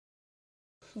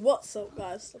What's up,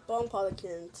 guys? The Bone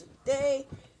Pelican. Today,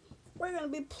 we're gonna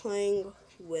be playing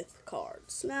with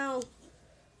cards. Now,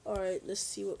 alright, let's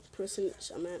see what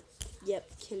percentage I'm at. Yep,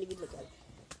 can't even look at it.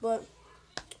 But,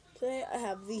 today I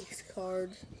have these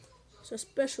cards. So,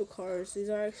 special cards. These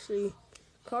are actually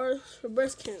cards for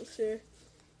breast cancer.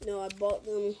 I bought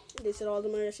them. They said all the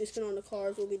money that you spend on the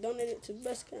cards will be donated to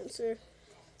breast cancer.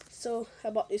 So, I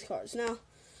bought these cards. Now,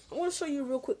 I want to show you a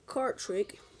real quick card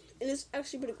trick. And it's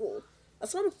actually pretty cool. I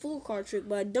saw the full card trick,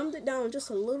 but I dumbed it down just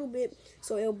a little bit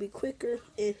so it'll be quicker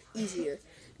and easier.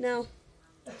 Now,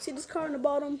 see this card on the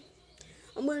bottom?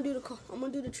 I'm gonna do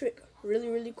the trick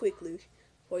really quickly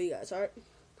for you guys. All right.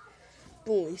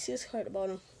 Boom. You see this card at the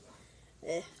bottom?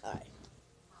 All right.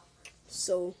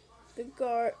 So, pick a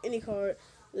card, any card.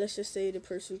 Let's just say the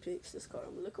person picks this card.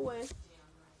 I'm gonna look away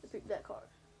and pick that card.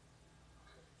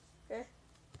 Okay.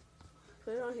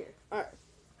 Put it on here. All right.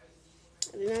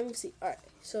 And then I can see. All right.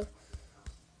 So.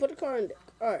 Put the card in deck.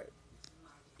 Alright.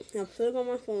 Now put it on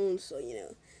my phone so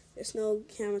there's no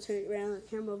camera turned around or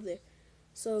camera over there.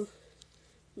 So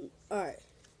alright.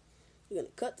 You're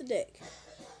gonna cut the deck.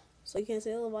 So you can't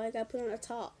say, oh, why I gotta put it on the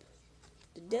top.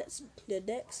 The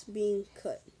deck's being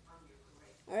cut.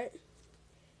 Alright?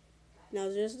 Now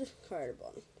there's the card at the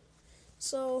bottom.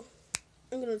 So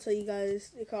I'm gonna tell you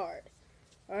guys the card.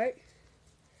 Alright?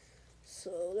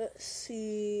 So let's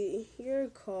see. Your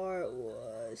card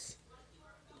was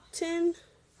 10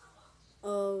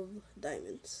 of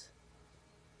diamonds.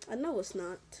 I know it's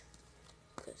not,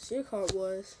 because your card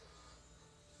was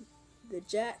the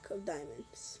Jack of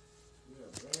diamonds.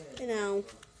 And now,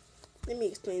 let me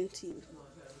explain to you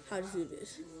how to do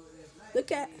this.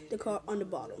 Look at the card on the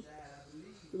bottom.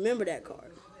 Remember that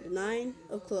card. The 9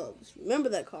 of clubs. Remember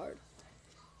that card.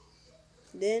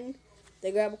 Then,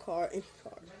 they grab a card and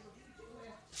card.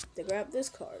 They grab this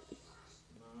card.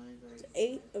 The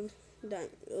 8 of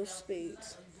diamonds, of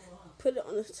spades. Put it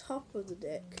on the top of the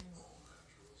deck,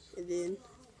 and then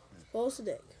close the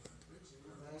deck.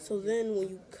 So then, when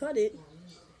you cut it,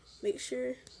 make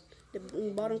sure the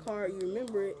bottom card, you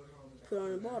remember it, put it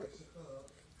on the bottom.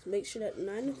 So make sure that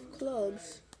 9 of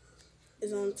clubs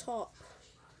is on top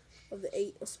of the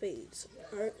 8 of spades.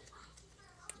 Alright?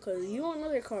 Because you want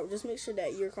another card, just make sure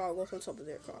that your card goes on top of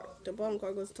their card. The bottom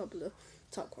card goes on top of the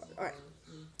top card. Alright.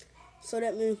 So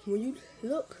that means when you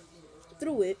look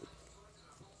through it,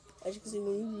 as you can see,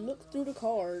 when you look through the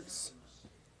cards,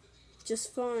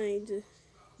 just find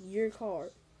your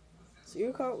card. So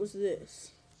your card was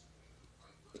this.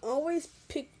 Always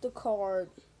pick the card.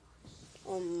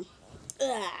 Always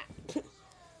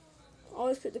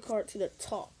pick the card to the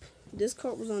top. This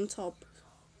card was on top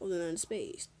of the 9 of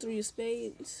spades. 3 of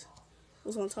spades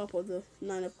was on top of the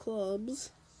 9 of clubs.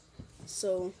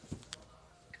 So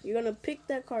you're gonna pick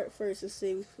that card first and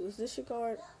see, was this your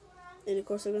card? And of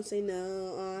course they're going to say,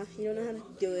 no, you don't know how to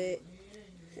do it.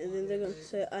 And then they're going to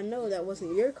say, I know that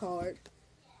wasn't your card,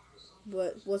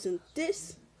 but wasn't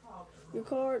this your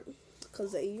card?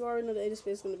 Because you already know the 8 of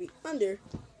spades is going to be under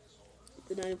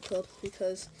the 9 of clubs,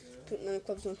 because put 9 of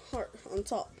clubs on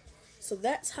top. So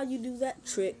that's how you do that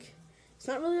trick. It's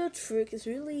not really a trick. It's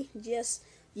really just,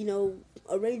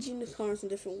 arranging the cards in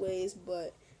different ways.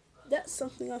 But that's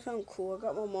something I found cool. I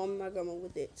got my mom and my grandma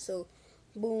with it. So,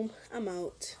 boom, I'm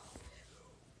out.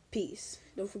 Peace.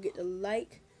 Don't forget to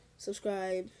like,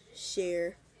 subscribe,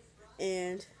 share,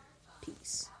 and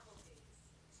peace.